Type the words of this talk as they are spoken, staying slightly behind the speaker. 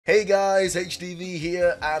Hey guys, HDvee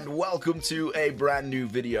here and welcome to a brand new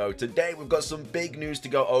video. Today we've got some big news to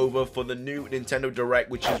go over for the new Nintendo Direct,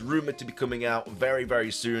 which is rumored to be coming out very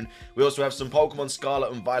soon. We also have some Pokemon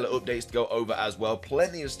Scarlet and Violet updates to go over as well.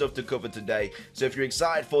 Plenty of stuff to cover today. So if you're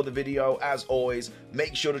excited for the video, as always,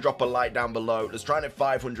 make sure to drop a like down below. Let's try and hit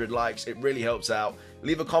 500 likes. It really helps out.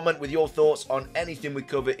 Leave a comment with your thoughts on anything we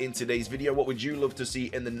cover in today's video. What would you love to see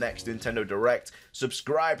in the next Nintendo Direct?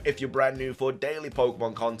 Subscribe if you're brand new for daily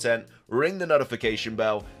Pokemon content. Ring the notification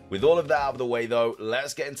bell. With all of that out of the way though,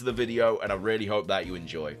 let's get into the video and I really hope that you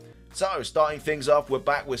enjoy. So, starting things off, we're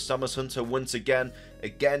back with Summer's Hunter once again.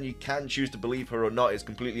 Again, you can choose to believe her or not. It's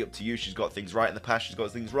completely up to you. She's got things right in the past. She's got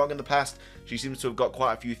things wrong in the past. She seems to have got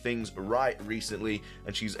quite a few things right recently.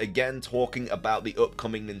 And she's again talking about the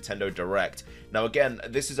upcoming Nintendo Direct. Now, again,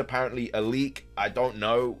 this is apparently a leak. I don't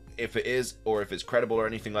know if it is or if it's credible or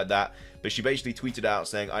anything like that. But she basically tweeted out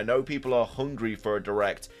saying, "I know people are hungry for a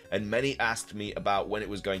Direct and many asked me about when it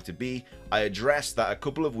was going to be. I addressed that a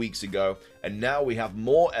couple of weeks ago and now we have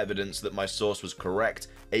more evidence that my source was correct.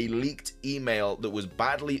 A leaked email that was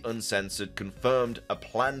badly uncensored confirmed a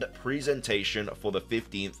planned presentation for the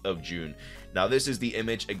 15th of June. Now this is the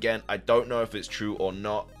image. Again, I don't know if it's true or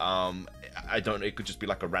not. I don't know. It could just be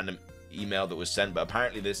like a random email that was sent, but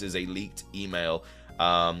apparently this is a leaked email.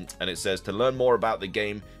 And it says, to learn more about the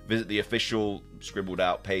game, visit the official scribbled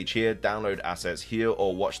out page here, download assets here,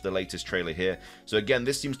 or watch the latest trailer here. So again,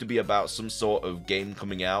 this seems to be about some sort of game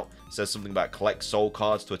coming out. It says something about collect soul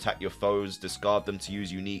cards to attack your foes, discard them to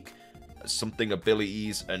use unique something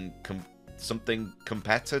abilities, and something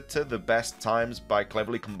competitor the best times by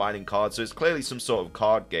cleverly combining cards. So it's clearly some sort of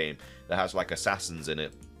card game that has like assassins in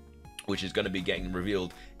it, which is going to be getting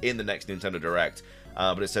revealed in the next Nintendo Direct.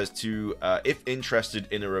 But it says to, if interested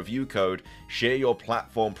in a review code, share your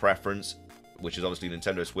platform preference, which is obviously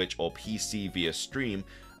Nintendo Switch or PC via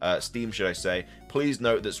Steam, should I say. Please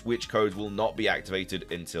note that Switch codes will not be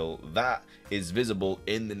activated until that is visible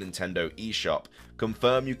in the Nintendo eShop.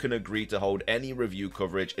 Confirm you can agree to hold any review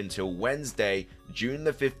coverage until Wednesday, June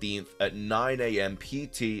the 15th at 9 AM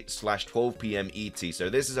PT/12 PM ET. So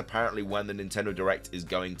this is apparently when the Nintendo Direct is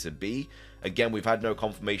going to be. Again, we've had no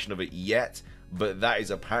confirmation of it yet, but that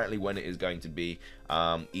is apparently when it is going to be.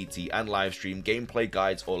 ET and live stream gameplay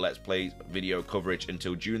guides or let's play video coverage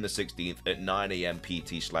until June the 16th at 9 AM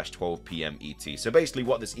PT/12 PM ET. So basically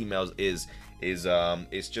what this email is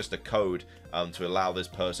it's just a code to allow this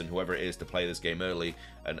person, whoever it is, to play this game early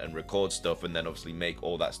and record stuff and then obviously make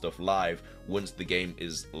all that stuff live once the game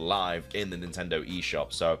is live in the Nintendo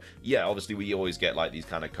eShop. So yeah, obviously we always get like these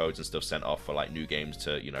kind of codes and stuff sent off for like new games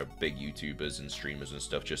to, you know, big YouTubers and streamers and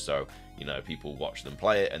stuff, just so, you know, people watch them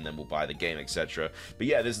play it and then we'll buy the game, etc. But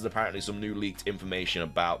yeah, this is apparently some new leaked information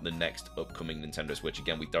about the next upcoming Nintendo Switch.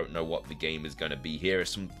 Again, we don't know what the game is going to be here.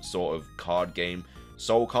 It's some sort of card game.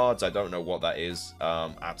 Soul cards, I don't know what that is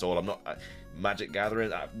at all. I'm not... Magic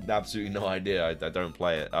Gathering, I have absolutely no idea. I don't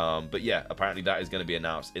play it. But yeah, apparently that is going to be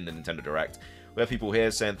announced in the Nintendo Direct. We have people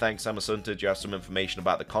here saying, thanks Summer's-Hunter, do you have some information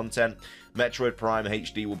about the content? Metroid Prime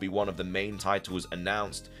HD will be one of the main titles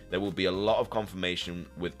announced. There will be a lot of confirmation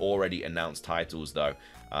with already announced titles though.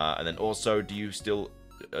 And then also,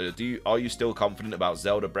 are you still confident about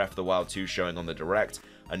Zelda Breath of the Wild 2 showing on the Direct?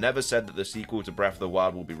 I never said that the sequel to Breath of the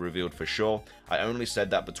Wild will be revealed for sure. I only said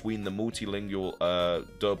that between the multilingual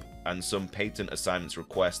dub and some patent assignments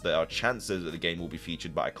requests, there are chances that the game will be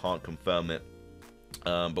featured, but I can't confirm it.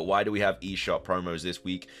 But why do we have eShop promos this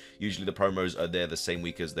week? Usually the promos are there the same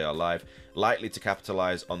week as they are live, likely to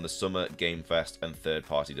capitalize on the Summer Game Fest and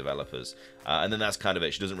third-party developers. And then that's kind of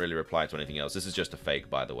it. She doesn't really reply to anything else. This is just a fake,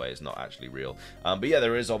 by the way. It's not actually real. But yeah,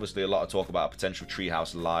 there is obviously a lot of talk about a potential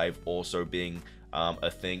Treehouse Live also being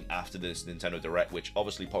a thing after this Nintendo Direct, which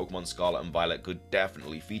obviously Pokemon Scarlet and Violet could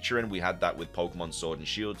definitely feature in. We had that with Pokemon Sword and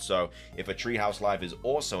Shield. So if a Treehouse Live is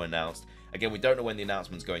also announced, again, we don't know when the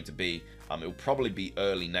announcement's going to be. It will probably be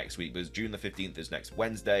early next week, because June the 15th is next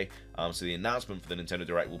Wednesday. So the announcement for the Nintendo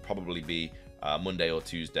Direct will probably be Monday or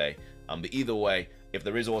Tuesday. But either way, if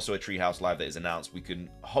there is also a Treehouse Live that is announced, we can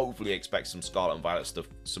hopefully expect some Scarlet and Violet stuff,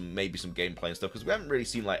 maybe some gameplay and stuff, because we haven't really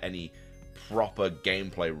seen like any proper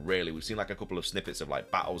gameplay really. We've seen like a couple of snippets of like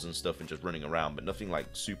battles and stuff and just running around, but nothing like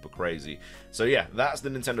super crazy. So yeah, that's the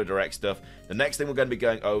Nintendo Direct stuff. The next thing we're going to be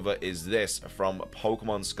going over is this from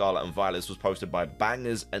Pokemon Scarlet and Violet. This was posted by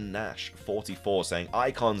Bangers and Nash 44 saying,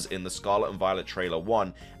 icons in the Scarlet and Violet trailer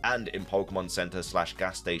 1 and in Pokemon Center /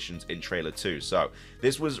 gas stations in trailer 2. So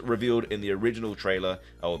this was revealed in the original trailer,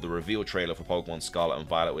 or the reveal trailer for Pokemon Scarlet and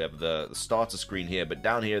Violet. We have the starter screen here, but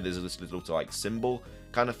down here there's this little like symbol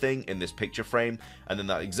kind of thing in this picture frame, and then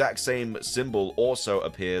that exact same symbol also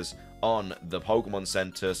appears on the Pokemon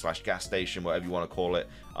Center / gas station, whatever you want to call it,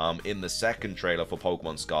 in the second trailer for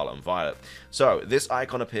Pokemon Scarlet and Violet. So this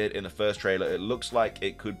icon appeared in the first trailer. It looks like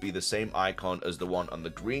it could be the same icon as the one on the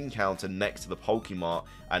green counter next to the Pokemart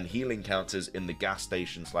and healing counters in the gas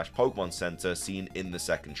station / Pokemon Center seen in the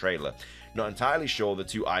second trailer. Not entirely sure the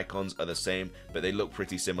two icons are the same, but they look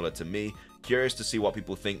pretty similar to me. Curious to see what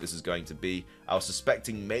people think this is going to be. I was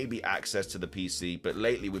suspecting maybe access to the PC, but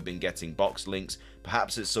lately we've been getting box links.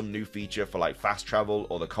 Perhaps it's some new feature for like fast travel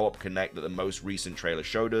or the co-op connect that the most recent trailer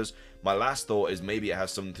showed us. My last thought is maybe it has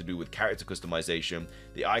something to do with character customization.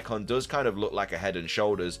 The icon does kind of look like a head and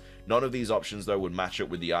shoulders. None of these options though would match up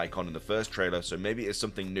with the icon in the first trailer, so maybe it's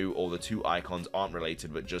something new or the two icons aren't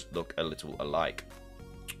related but just look a little alike.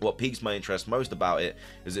 What piques my interest most about it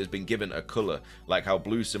is it's been given a color, like how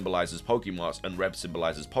blue symbolizes Pokemarts and red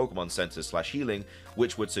symbolizes Pokemon Center / healing,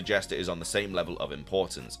 which would suggest it is on the same level of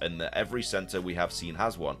importance, and that every center we have seen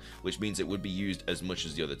has one, which means it would be used as much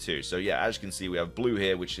as the other two. So yeah, as you can see, we have blue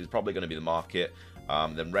here, which is probably going to be the market,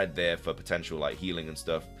 then red there for potential like healing and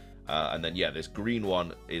stuff. And then yeah, this green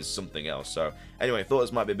one is something else. So anyway, I thought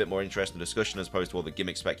this might be a bit more interesting discussion as opposed to all the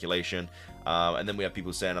gimmick speculation. And then we have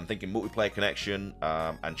people saying, I'm thinking multiplayer connection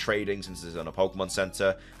and trading since it's on a Pokemon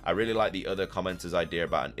Center. I really like the other commenters' idea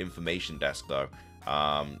about an information desk though.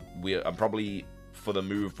 I'm probably for the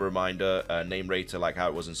move reminder name rater, like how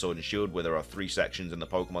it was in Sword and Shield, where there are 3 sections in the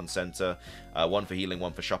Pokemon Center, one for healing,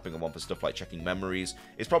 one for shopping, and one for stuff like checking memories.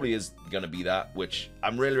 It probably is going to be that, which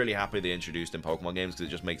I'm really happy they introduced in Pokemon games because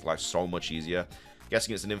it just makes life so much easier.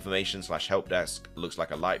 Guessing it's an information / help desk. Looks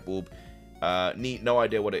like a light bulb. Neat, no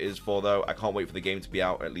idea what it is for though. I can't wait for the game to be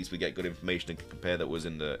out. At least we get good information and can compare that was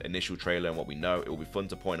in the initial trailer and what we know. It will be fun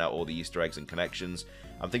to point out all the Easter eggs and connections.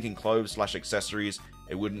 I'm thinking clothes / accessories.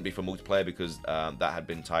 It wouldn't be for multiplayer because that had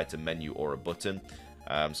been tied to menu or a button.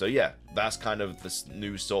 So yeah, that's kind of this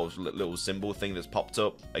new sort of little symbol thing that's popped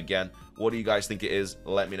up. Again, what do you guys think it is?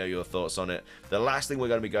 Let me know your thoughts on it. The last thing we're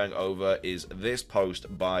going to be going over is this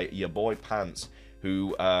post by your boy Pants,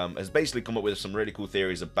 who has basically come up with some really cool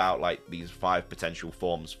theories about like these 5 potential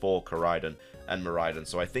forms for Koraidon and Miraidon.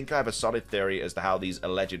 So I think I have a solid theory as to how these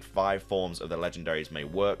alleged 5 forms of the legendaries may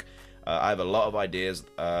work. I have a lot of ideas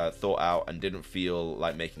thought out and didn't feel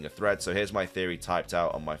like making a thread, so here's my theory typed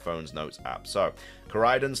out on my phone's notes app. So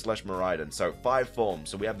Koraidon / Miraidon, so 5 forms.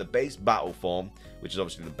 So we have the base battle form, which is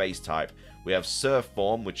obviously the base type. We have surf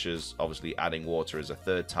form, which is obviously adding water as a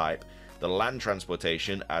 3rd type. The land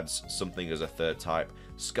transportation adds something as a 3rd type,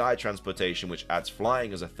 sky transportation, which adds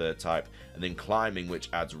flying as a 3rd type, and then climbing, which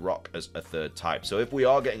adds rock as a 3rd type. So if we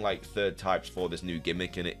are getting like 3rd types for this new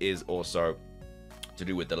gimmick, and it is also to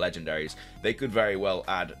do with the legendaries, they could very well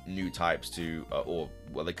add new types to, or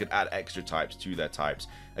they could add extra types to their types.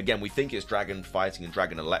 Again, we think it's dragon fighting and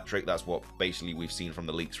dragon electric. That's what basically we've seen from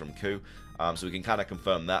the leaks from Ku, so we can kind of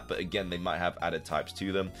confirm that, but again, they might have added types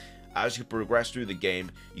to them. As you progress through the game,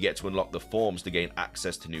 you get to unlock the forms to gain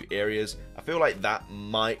access to new areas. I feel like that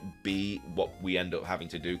might be what we end up having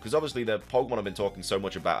to do, because obviously the Pokemon have been talking so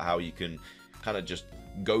much about how you can kind of just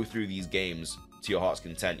go through these games to your heart's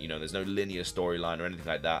content. You know, there's no linear storyline or anything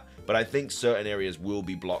like that, but I think certain areas will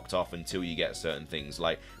be blocked off until you get certain things.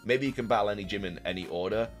 Like maybe you can battle any gym in any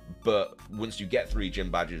order, but once you get 3 gym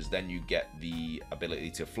badges, then you get the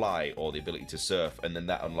ability to fly or the ability to surf, and then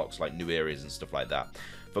that unlocks like new areas and stuff like that.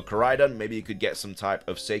 For Koraidon, maybe you could get some type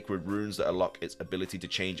of sacred runes that unlock its ability to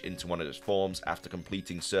change into one of its forms after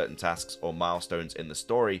completing certain tasks or milestones in the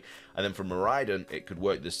story. And then for Miraidon, it could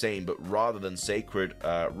work the same, but rather than sacred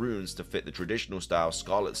runes to fit the traditional style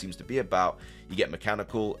Scarlet seems to be about, you get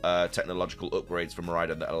mechanical, technological upgrades for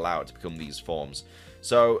Miraidon that allow it to become these forms.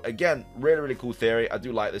 So again, really cool theory. I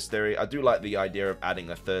do like this theory. I do like the idea of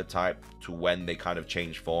adding a 3rd type to when they kind of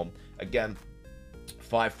change form. Again,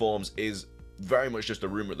 5 forms is very much just a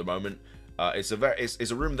rumor at the moment. It's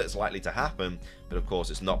a rumor that's likely to happen, but of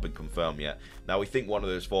course it's not been confirmed yet. Now we think one of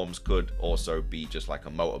those forms could also be just like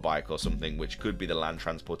a motorbike or something, which could be the land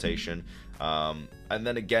transportation. And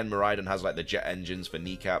then again, Miraidon has like the jet engines for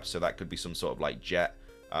kneecaps, so that could be some sort of like jet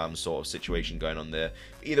sort of situation going on there.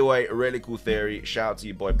 Either way, a really cool theory. Shout out to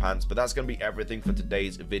your boy Pants. But that's going to be everything for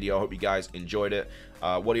today's video. I hope you guys enjoyed it.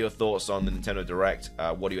 What are your thoughts on the Nintendo Direct?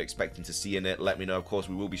 What are you expecting to see in it? Let me know. Of course,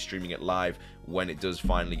 we will be streaming it live when it does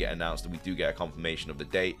finally get announced and we do get a confirmation of the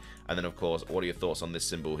date. And then, of course, what are your thoughts on this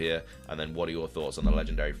symbol here? And then what are your thoughts on the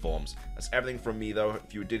legendary forms? That's everything from me, though.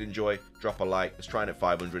 If you did enjoy, drop a like. Let's try and hit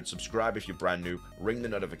 500. Subscribe if you're brand new. Ring the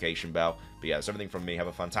notification bell. But yeah, that's everything from me. Have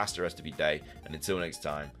a fantastic rest of your day. And until next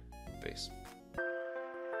time, peace.